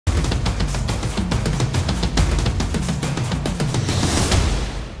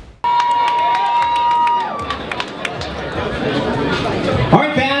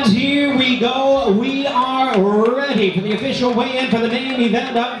official weigh-in for the main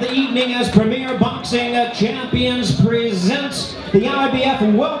event of the evening as Premier Boxing Champions presents the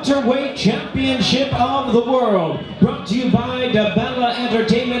IBF Welterweight Championship of the World. Brought to you by DeBella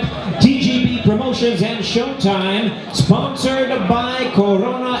Entertainment, TGB Promotions, and Showtime. Sponsored by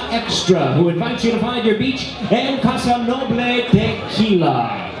Corona Extra, who invites you to find your beach, and Casa Noble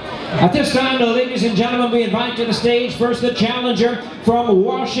Tequila. At this time, ladies and gentlemen, we invite to the stage first the challenger from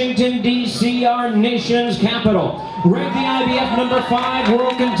Washington, D.C., our nation's capital. Ranked the IBF number 5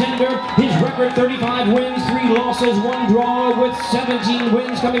 world contender, his record 35 wins, 3 losses, 1 draw, with 17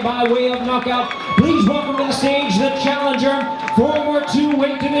 wins coming by way of knockout. Please welcome to the stage the challenger, former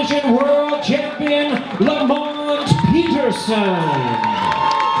 2-weight division world champion, Lamont Peterson.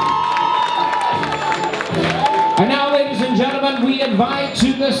 And now, ladies and gentlemen, we invite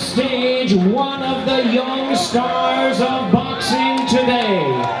to the stage one of the young stars of boxing today.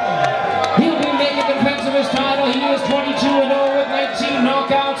 He'll be making defense of his title. He is 22-0 with 19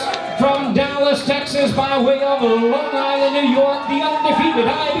 knockouts from Dallas, Texas, by way of Long Island, New York. The undefeated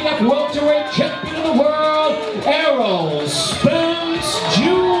IBF welterweight champion of the world, Errol Spence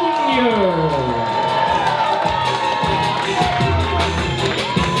Jr.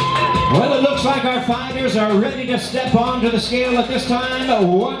 Well, it looks like our fighters are ready to step onto the scale at this time.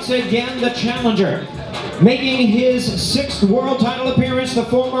 Once again, the challenger, making his 6th world title appearance, the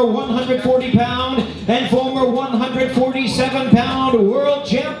former 140-pound and former 147-pound world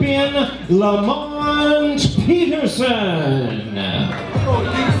champion, Lamont Peterson.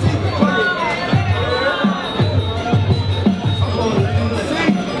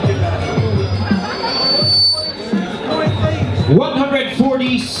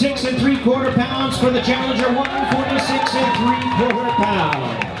 146 3/4 pounds for the challenger, 146 3/4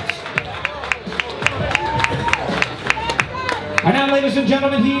 pounds. And now, ladies and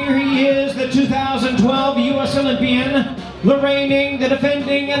gentlemen, here he is, the 2012 U.S. Olympian, the reigning, the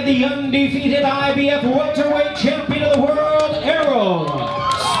defending, and the undefeated IBF welterweight champion of the world, Errol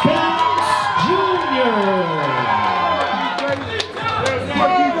Spence Jr.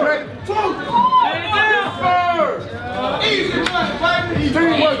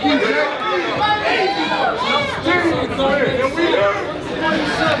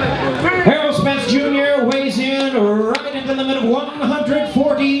 Errol Spence Jr. weighs in right into the middle,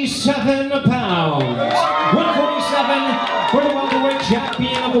 147 pounds. 147 for the welterweight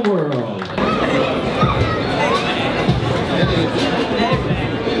champion of the world.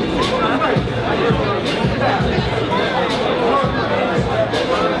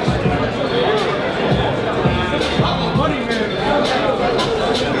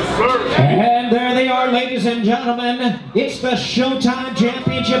 And there they are, ladies and gentlemen. It's the Showtime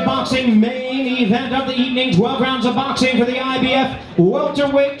Championship Boxing main event of the evening. 12 rounds of boxing for the IBF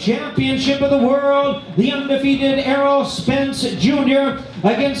Welterweight Championship of the World. The undefeated Errol Spence Jr.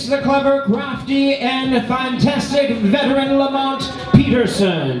 against the clever, crafty, and fantastic veteran Lamont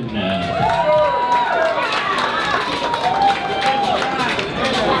Peterson.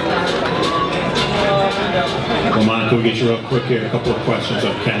 Lamont, can we get you real quick here? A couple of questions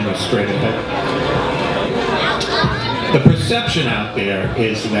on camera straight ahead. The perception out there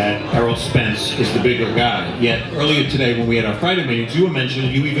is that Errol Spence is the bigger guy. Yet earlier today when we had our fighting meetings, you were mentioning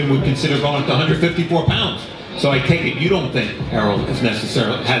you even would consider going up to 154 pounds. So I take it you don't think Errol is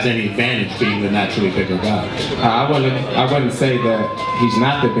necessarily has any advantage being the naturally bigger guy. I wouldn't say that he's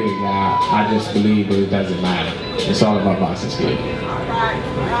not the bigger guy. I just believe that it doesn't matter. It's all about boxing skill.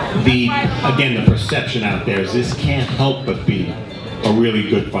 Again, the perception out there is this can't help but be a really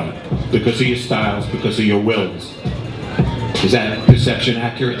good fight because of your styles, because of your wills. Is that perception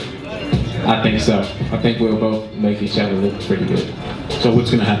accurate? I think so. I think we'll both make each other look pretty good. So what's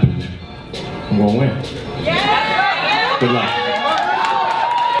going to happen there? I'm going to win. Good luck.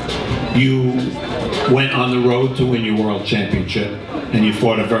 You went on the road to win your world championship and you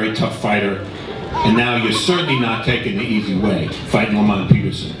fought a very tough fighter, and now you're certainly not taking the easy way, fighting Lamont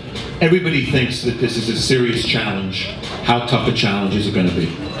Peterson. Everybody thinks that this is a serious challenge. How tough a challenge is it going to be?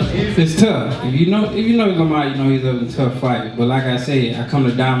 It's tough. If you know Lamont, you know he's a tough fight. But like I said, I come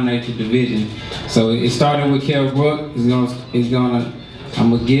to dominate the division. So it started with Kell Brook. I'm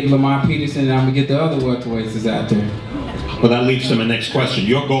gonna get Lamont Peterson, and I'm gonna get the other welterweights that's out there. Well, that leads to my next question.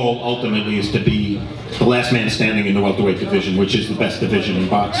 Your goal ultimately is to be the last man standing in the welterweight division, which is the best division in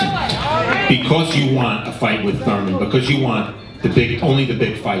boxing. Because you want a fight with Thurman, because you want only the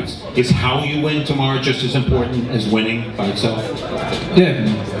big fights, is how you win tomorrow just as important as winning by itself?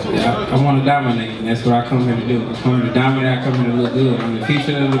 Definitely. Yeah, I want to dominate, and that's what I come here to do. I come here to dominate, I come here to look good. I'm the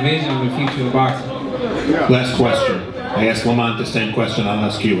future of the division, I'm the future of boxing. Last question. I asked Lamont the same question I'll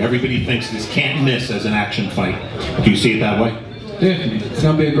ask you. Everybody thinks this can't miss as an action fight. Do you see it that way? Definitely. It's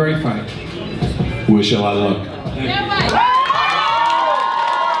going to be a great fight. Wish you a lot of luck. Thank you.